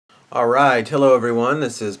All right, hello everyone.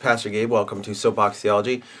 This is Pastor Gabe. Welcome to Soapbox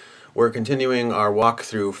Theology. We're continuing our walk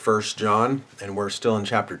through 1 John, and we're still in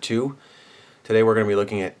chapter 2. Today we're going to be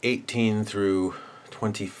looking at 18 through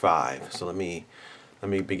 25. So let me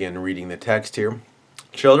begin reading the text here.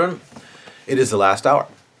 Children, it is the last hour,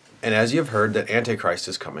 and as you have heard that Antichrist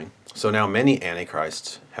is coming, so now many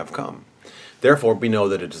Antichrists have come. Therefore we know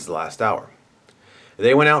that it is the last hour.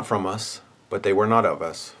 They went out from us, but they were not of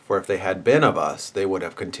us. For if they had been of us, they would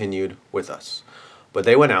have continued with us. But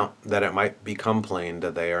they went out, that it might become plain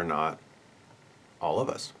that they are not all of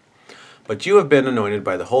us. But you have been anointed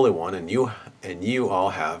by the Holy One, and you all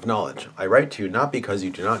have knowledge. I write to you not because you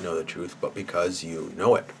do not know the truth, but because you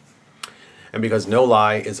know it, and because no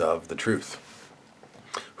lie is of the truth.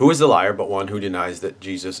 Who is the liar but one who denies that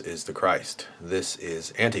Jesus is the Christ? This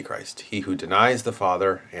is Antichrist, he who denies the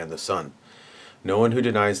Father and the Son. No one who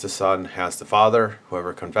denies the Son has the Father.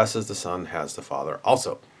 Whoever confesses the Son has the Father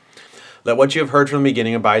also. Let what you have heard from the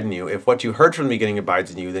beginning abide in you. If what you heard from the beginning abides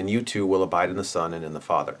in you, then you too will abide in the Son and in the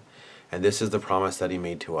Father. And this is the promise that he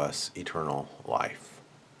made to us, eternal life.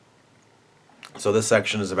 So this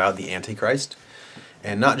section is about the Antichrist.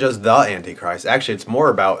 And not just the Antichrist. Actually, it's more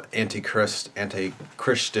about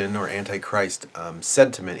anti-Christian or Antichrist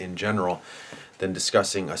sentiment in general than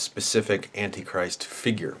discussing a specific Antichrist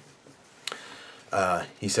figure.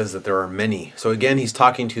 He says that there are many. So again, he's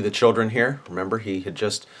talking to the children here. Remember, he had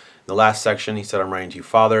just, in the last section, he said, I'm writing to you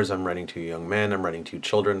fathers, I'm writing to you young men, I'm writing to you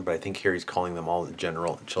children. But I think here he's calling them all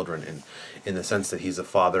general children in the sense that he's a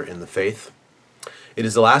father in the faith. It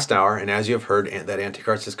is the last hour, and as you have heard that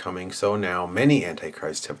Antichrist is coming, so now many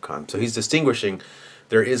Antichrists have come. So he's distinguishing.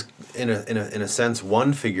 There is, in a sense,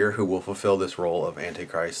 one figure who will fulfill this role of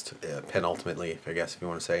Antichrist, penultimately, I guess, if you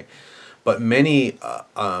want to say. But many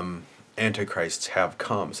Antichrists have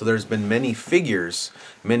come. So there's been many figures,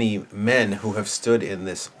 many men who have stood in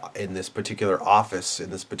this particular office,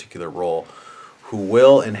 in this particular role, who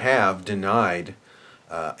will and have denied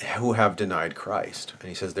Christ. And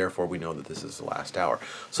he says, therefore, we know that this is the last hour.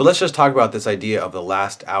 So let's just talk about this idea of the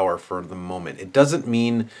last hour for the moment. It doesn't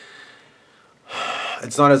mean,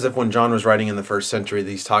 it's not as if when John was writing in the first century,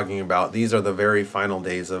 he's talking about these are the very final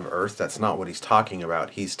days of earth. That's not what he's talking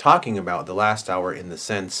about. He's talking about the last hour in the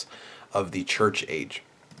sense of the church age.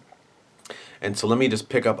 And so let me just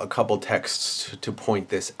pick up a couple texts to point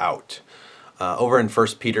this out. Over in 1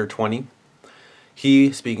 Peter 20,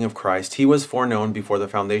 he, speaking of Christ, he was foreknown before the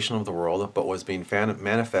foundation of the world, but was being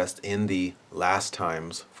manifest in the last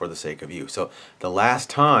times for the sake of you. So the last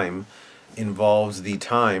time involves the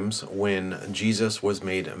times when Jesus was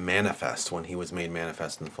made manifest, when he was made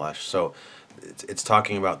manifest in the flesh. So it's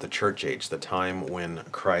talking about the church age, the time when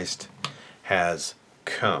Christ has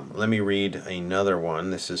come. Let me read another one.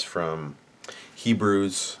 This is from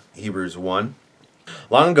Hebrews 1.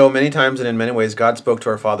 Long ago, many times and in many ways, God spoke to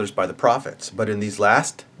our fathers by the prophets. But in these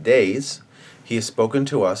last days, he has spoken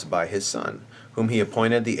to us by his Son, whom he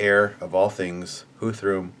appointed the heir of all things,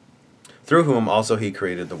 through whom also he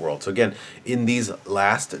created the world. So again, in these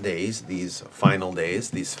last days, these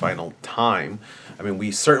final time, I mean,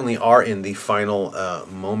 we certainly are in the final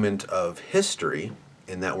moment of history,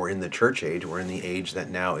 in that we're in the church age. We're in the age that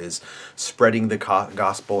now is spreading the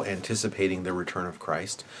gospel, anticipating the return of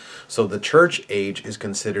Christ. So the church age is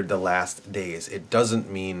considered the last days. It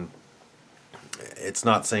doesn't mean, it's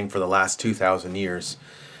not saying for the last 2,000 years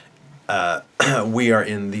we are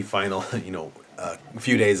in the final,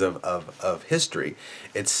 few days of history.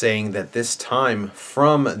 It's saying that this time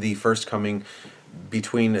from the first coming,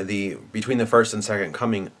 between the first and second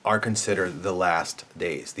coming, are considered the last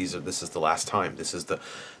days. This is the last time. This is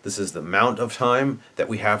the amount of time that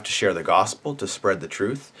we have to share the gospel, to spread the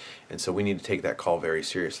truth, and so we need to take that call very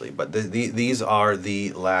seriously. But these are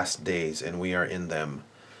the last days, and we are in them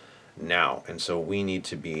now, and so we need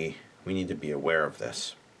to be aware of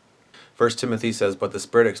this. 1 Timothy says, but the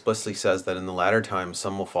Spirit explicitly says that in the latter times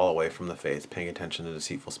some will fall away from the faith, paying attention to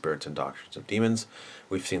deceitful spirits and doctrines of demons.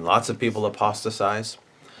 We've seen lots of people apostatize,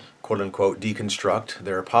 quote-unquote deconstruct.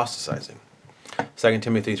 They're apostatizing. 2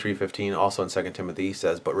 Timothy 3:15, also in 2 Timothy,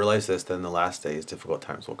 says, but realize this, that in the last days difficult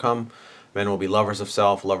times will come. Men will be lovers of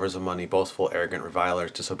self, lovers of money, boastful, arrogant,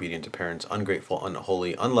 revilers, disobedient to parents, ungrateful,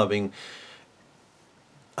 unholy, unloving,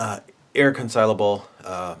 irreconcilable,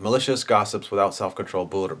 malicious, gossips, without self-control,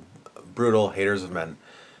 brutal, haters of men.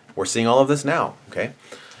 We're seeing all of this now, okay?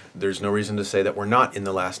 There's no reason to say that we're not in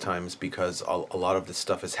the last times, because a lot of this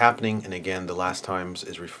stuff is happening, and again, the last times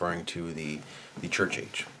is referring to the church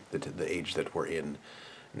age, the age that we're in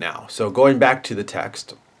now. So going back to the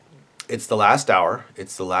text, it's the last hour,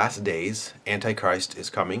 it's the last days, Antichrist is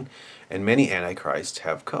coming, and many Antichrists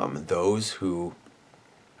have come. Those who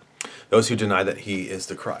those who deny that he is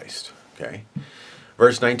the Christ. Okay.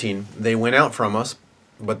 Verse 19, they went out from us,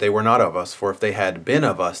 but they were not of us. For if they had been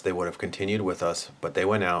of us, they would have continued with us. But they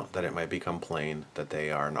went out, that it might become plain that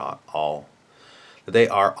they are all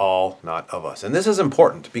not of us. And this is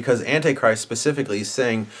important because Antichrist specifically is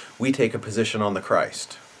saying we take a position on the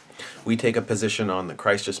Christ. We take a position on the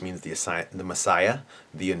Christ just means the Messiah,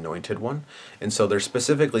 the anointed one. And so they're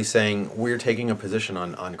specifically saying we're taking a position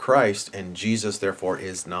on Christ, and Jesus therefore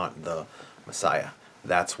is not the Messiah.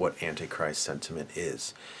 That's what Antichrist sentiment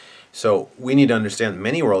is. So we need to understand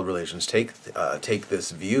many world religions take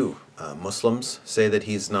this view. Muslims say that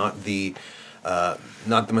he's not the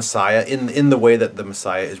Messiah in the way that the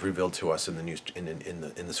Messiah is revealed to us in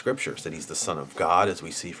the scriptures, that he's the Son of God, as we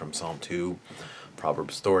see from Psalm 2,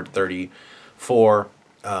 Proverbs 34.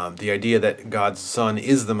 The idea that God's Son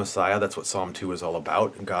is the Messiah, that's what Psalm 2 is all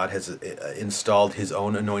about. God has installed his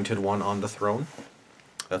own anointed one on the throne.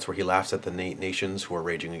 That's where he laughs at the nations who are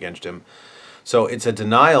raging against him. So it's a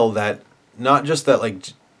denial that, not just that,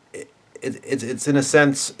 like, it's in a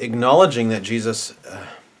sense acknowledging that Jesus,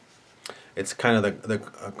 it's kind of the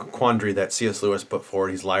quandary that C.S. Lewis put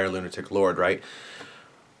forward, he's liar, lunatic, Lord, right?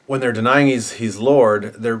 When they're denying he's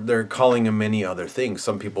Lord, they're calling him many other things.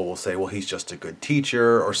 Some people will say, well, he's just a good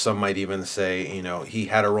teacher, or some might even say, he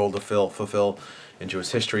had a role to fulfill in Jewish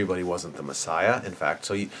history, but he wasn't the Messiah, in fact.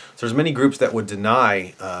 So there's many groups that would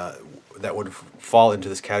deny, that would fall into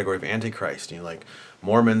this category of Antichrist. Like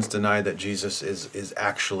Mormons deny that Jesus is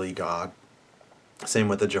actually God. Same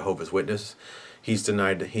with the Jehovah's Witness. He's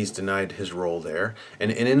denied his role there.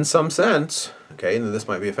 And in some sense, okay, and this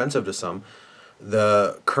might be offensive to some,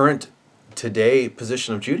 the current today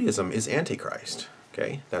position of Judaism is Antichrist.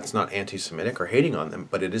 Okay, that's not anti-Semitic or hating on them,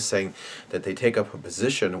 but it is saying that they take up a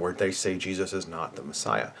position where they say Jesus is not the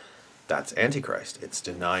Messiah. That's Antichrist. It's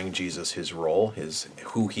denying Jesus his role,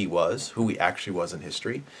 who he actually was in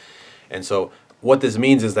history. And so what this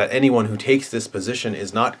means is that anyone who takes this position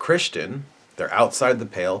is not Christian. They're outside the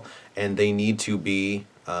pale, and they need to be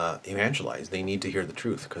evangelized. They need to hear the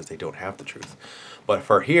truth because they don't have the truth. But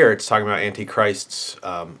for here, it's talking about Antichrist's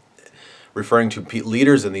referring to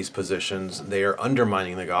leaders in these positions. They are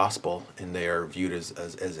undermining the gospel, and they are viewed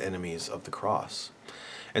as enemies of the cross.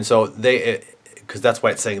 And so because that's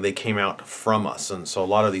why it's saying they came out from us. And so a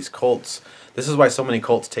lot of these cults, this is why so many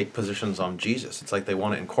cults take positions on Jesus. It's like they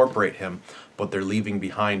want to incorporate him, but they're leaving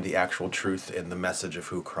behind the actual truth and the message of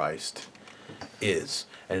who Christ is.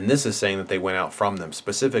 And this is saying that they went out from them.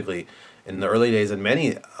 Specifically, in the early days, and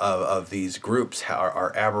many of these groups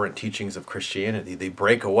are aberrant teachings of Christianity. They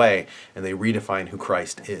break away and they redefine who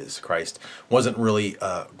Christ is. Christ wasn't really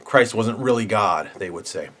God, they would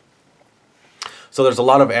say. So there's a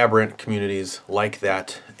lot of aberrant communities like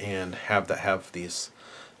that and have this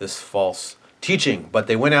false teaching. But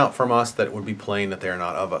they went out from us that it would be plain that they are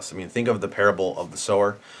not of us. I mean, think of the parable of the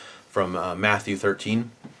sower from Matthew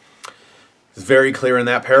 13. It's very clear in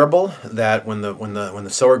that parable that when the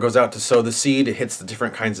sower goes out to sow the seed, it hits the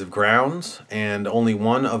different kinds of grounds, and only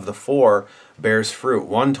one of the four bears fruit.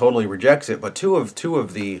 One totally rejects it, but two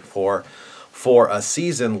of the four, for a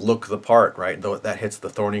season, look the part. Right, though that hits the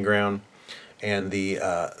thorny ground and the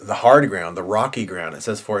hard ground, the rocky ground. It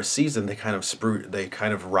says for a season they kind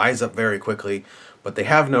of rise up very quickly, but they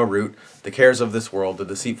have no root. The cares of this world, the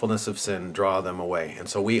deceitfulness of sin, draw them away. And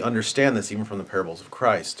so we understand this even from the parables of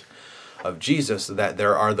Christ, of Jesus, that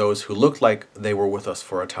there are those who look like they were with us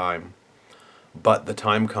for a time, but the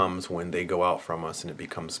time comes when they go out from us and it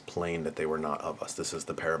becomes plain that they were not of us. This is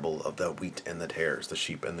the parable of the wheat and the tares, the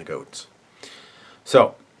sheep and the goats.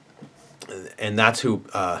 So, and that's who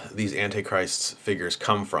these Antichrist figures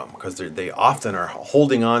come from, because they often are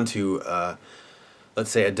holding on to,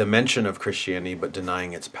 let's say, a dimension of Christianity, but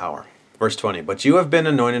denying its power. Verse 20, but you have been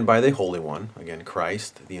anointed by the Holy One, again,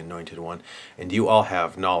 Christ, the anointed one, and you all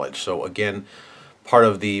have knowledge. So again, part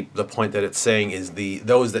of the point that it's saying is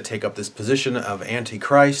those that take up this position of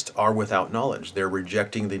Antichrist are without knowledge. They're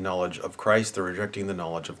rejecting the knowledge of Christ. They're rejecting the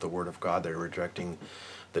knowledge of the Word of God. They're rejecting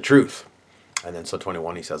the truth. And then so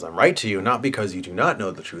 21, he says, I'm right to you, not because you do not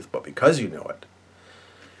know the truth, but because you know it,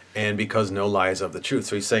 and because no lie is of the truth.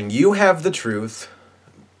 So he's saying you have the truth.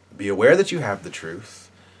 Be aware that you have the truth.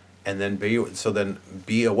 And then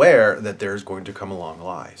be aware that there's going to come along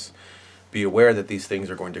lies. Be aware that these things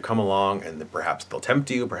are going to come along, and that perhaps they'll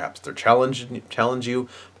tempt you, perhaps they'll challenge you,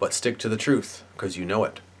 but stick to the truth because you know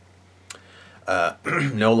it.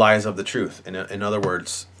 No lies of the truth. In other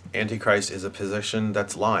words, Antichrist is a position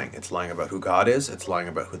that's lying. It's lying about who God is. It's lying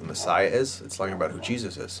about who the Messiah is. It's lying about who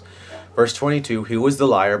Jesus is. Verse 22, who is the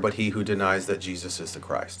liar but he who denies that Jesus is the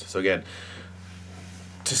Christ? So again,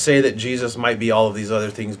 to say that Jesus might be all of these other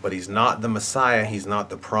things, but he's not the Messiah, he's not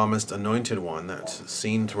the promised anointed one that's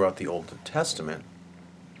seen throughout the Old Testament.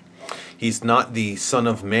 He's not the Son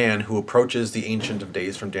of Man who approaches the Ancient of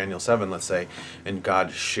Days from Daniel 7, let's say, and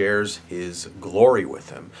God shares his glory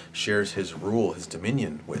with him, shares his rule, his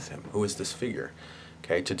dominion with him. Who is this figure?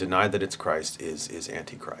 Okay, to deny that it's Christ is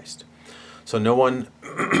Antichrist. So no one,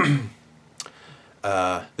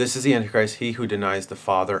 this is the Antichrist, he who denies the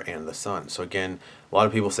Father and the Son. So again, a lot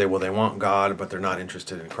of people say, well, they want God, but they're not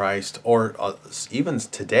interested in Christ. Or even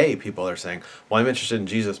today, people are saying, well, I'm interested in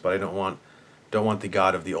Jesus, but I don't want the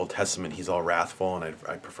God of the Old Testament. He's all wrathful, and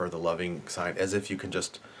I prefer the loving side, as if you can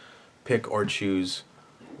just pick or choose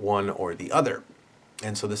one or the other.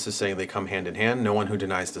 And so this is saying they come hand in hand. No one who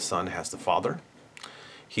denies the Son has the Father.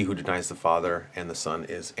 He who denies the Father and the Son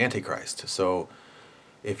is Antichrist. So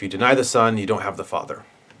if you deny the Son, you don't have the Father.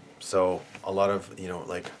 So a lot of,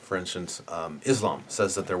 like, for instance, Islam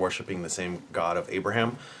says that they're worshiping the same God of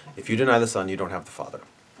Abraham. If you deny the Son, you don't have the Father.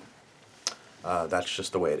 That's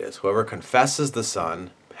just the way it is. Whoever confesses the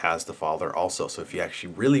Son has the Father also. So if you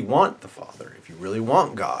actually really want the Father, if you really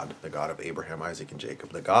want God, the God of Abraham, Isaac, and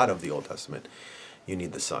Jacob, the God of the Old Testament, you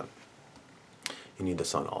need the Son. You need the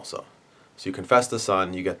Son also. So you confess the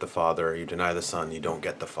Son, you get the Father. You deny the Son, you don't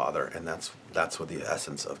get the Father. And that's what the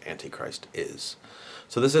essence of Antichrist is.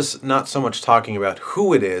 So this is not so much talking about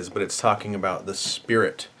who it is, but it's talking about the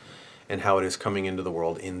spirit and how it is coming into the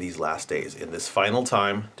world in these last days. In this final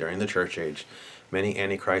time, during the church age, many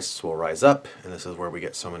antichrists will rise up, and this is where we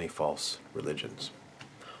get so many false religions.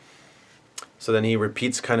 So then he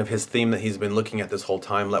repeats kind of his theme that he's been looking at this whole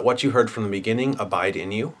time. Let what you heard from the beginning abide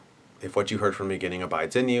in you. If what you heard from the beginning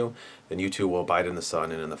abides in you, then you too will abide in the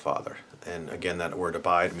Son and in the Father. And again, that word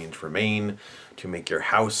abide means remain, to make your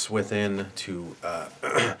house within, to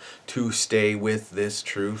stay with this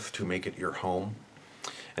truth, to make it your home.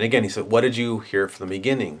 And again, he said, what did you hear from the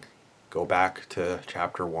beginning? Go back to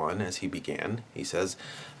chapter 1 as he began. He says,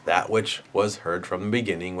 that which was heard from the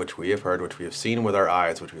beginning, which we have heard, which we have seen with our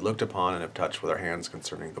eyes, which we looked upon and have touched with our hands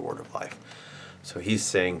concerning the word of life. So he's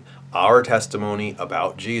saying our testimony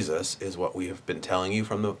about Jesus is what we have been telling you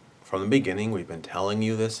from the beginning. We've been telling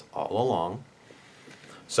you this all along.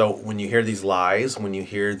 So when you hear these lies, when you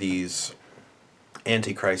hear these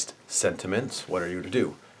Antichrist sentiments, what are you to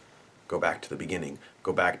do? Go back to the beginning.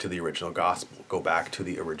 Go back to the original gospel. Go back to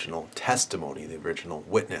the original testimony, the original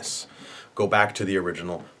witness. Go back to the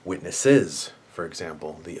original witnesses, for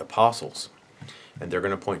example, the apostles. And they're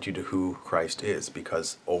going to point you to who Christ is,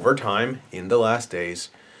 because over time, in the last days,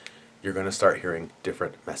 you're going to start hearing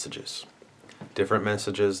different messages. Different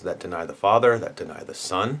messages that deny the Father, that deny the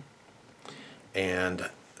Son, and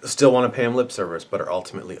still want to pay him lip service, but are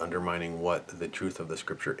ultimately undermining what the truth of the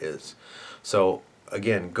Scripture is. So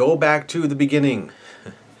again, go back to the beginning.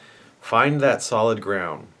 Find that solid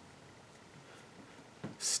ground.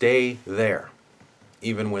 Stay there,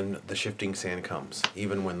 even when the shifting sand comes,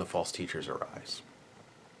 even when the false teachers arise.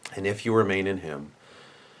 And if you remain in him,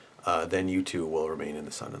 then you too will remain in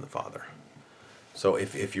the Son and the Father. So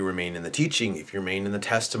if you remain in the teaching, if you remain in the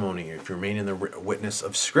testimony, if you remain in the witness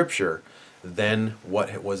of Scripture, then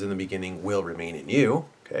what was in the beginning will remain in you.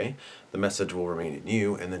 Okay, the message will remain in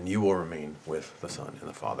you, and then you will remain with the Son and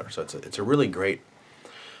the Father. So it's a really great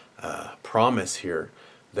promise here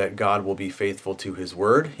that God will be faithful to his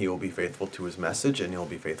word, he will be faithful to his message, and he'll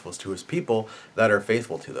be faithful to his people that are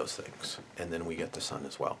faithful to those things. And then we get the Son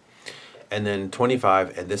as well. And then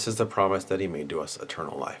 25, and this is the promise that he made to us,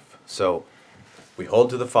 eternal life. So we hold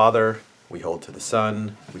to the Father, we hold to the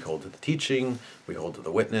Son, we hold to the teaching, we hold to the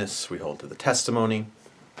witness, we hold to the testimony,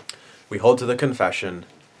 we hold to the confession,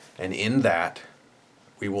 and in that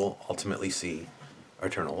we will ultimately see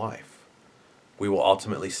eternal life. We will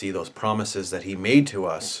ultimately see those promises that he made to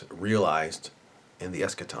us realized in the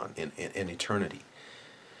eschaton, in eternity.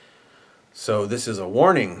 So this is a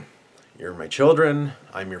warning. You're my children,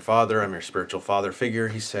 I'm your father, I'm your spiritual father figure.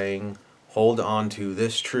 He's saying, hold on to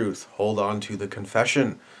this truth, hold on to the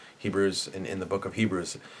confession. Hebrews, in the book of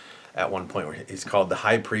Hebrews, at one point where he's called the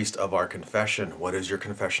high priest of our confession. What is your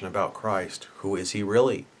confession about Christ? Who is he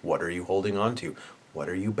really? What are you holding on to? What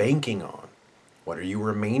are you banking on? What are you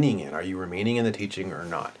remaining in? Are you remaining in the teaching or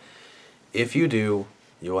not? If you do,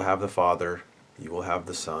 you will have the Father, you will have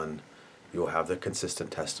the Son, you will have the consistent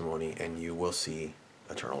testimony, and you will see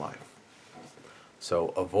eternal life. So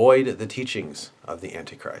avoid the teachings of the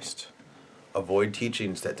Antichrist. Avoid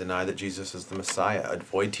teachings that deny that Jesus is the Messiah.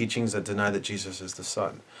 Avoid teachings that deny that Jesus is the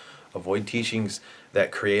Son. Avoid teachings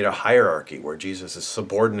that create a hierarchy where Jesus is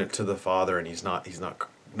subordinate to the Father and he's not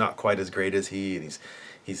quite as great as he, and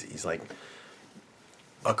he's like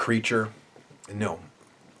a creature. No.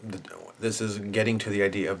 this is getting to the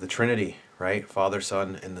idea of the Trinity, right? Father,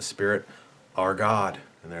 Son, and the Spirit are God.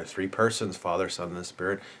 And there are three persons, Father, Son, and the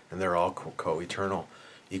Spirit, and they're all co-eternal,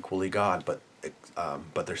 equally God. But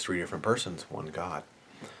there's three different persons, one God.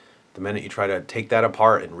 The minute you try to take that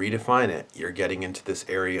apart and redefine it, you're getting into this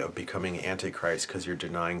area of becoming Antichrist, because you're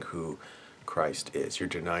denying who Christ is. You're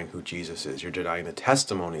denying who Jesus is. You're denying the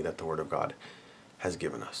testimony that the Word of God has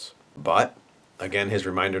given us. But, again, his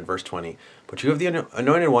reminder in verse 20, but you have the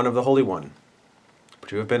anointed one of the Holy One.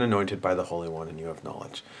 But you have been anointed by the Holy One, and you have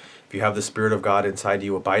knowledge. If you have the Spirit of God inside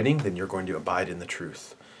you abiding, then you're going to abide in the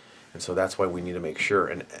truth. And so that's why we need to make sure.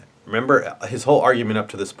 And remember, his whole argument up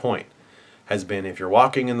to this point has been, if you're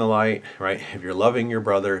walking in the light, right? If you're loving your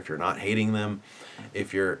brother, if you're not hating them,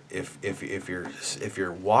 if you're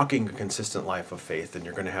walking a consistent life of faith, then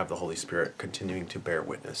you're going to have the Holy Spirit continuing to bear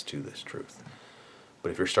witness to this truth.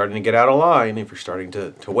 But if you're starting to get out of line, if you're starting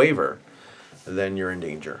to waver, then you're in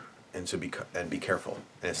danger. And so be careful.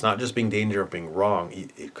 And it's not just being danger of being wrong.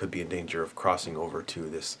 It could be in danger of crossing over to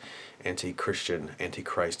this anti-Christian,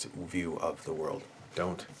 anti-Christ view of the world.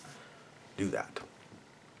 Don't do that.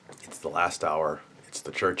 It's the last hour. It's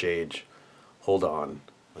the church age. Hold on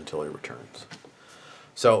until he returns.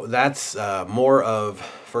 So that's more of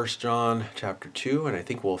 1 John chapter 2, and I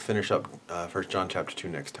think we'll finish up 1 John chapter 2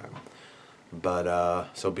 next time. But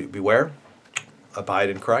so beware, abide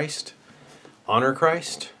in Christ, honor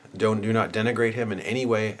Christ, do not denigrate him in any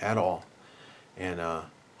way at all, and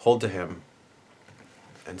hold to him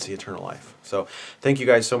and see eternal life. So thank you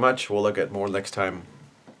guys so much. We'll look at more next time.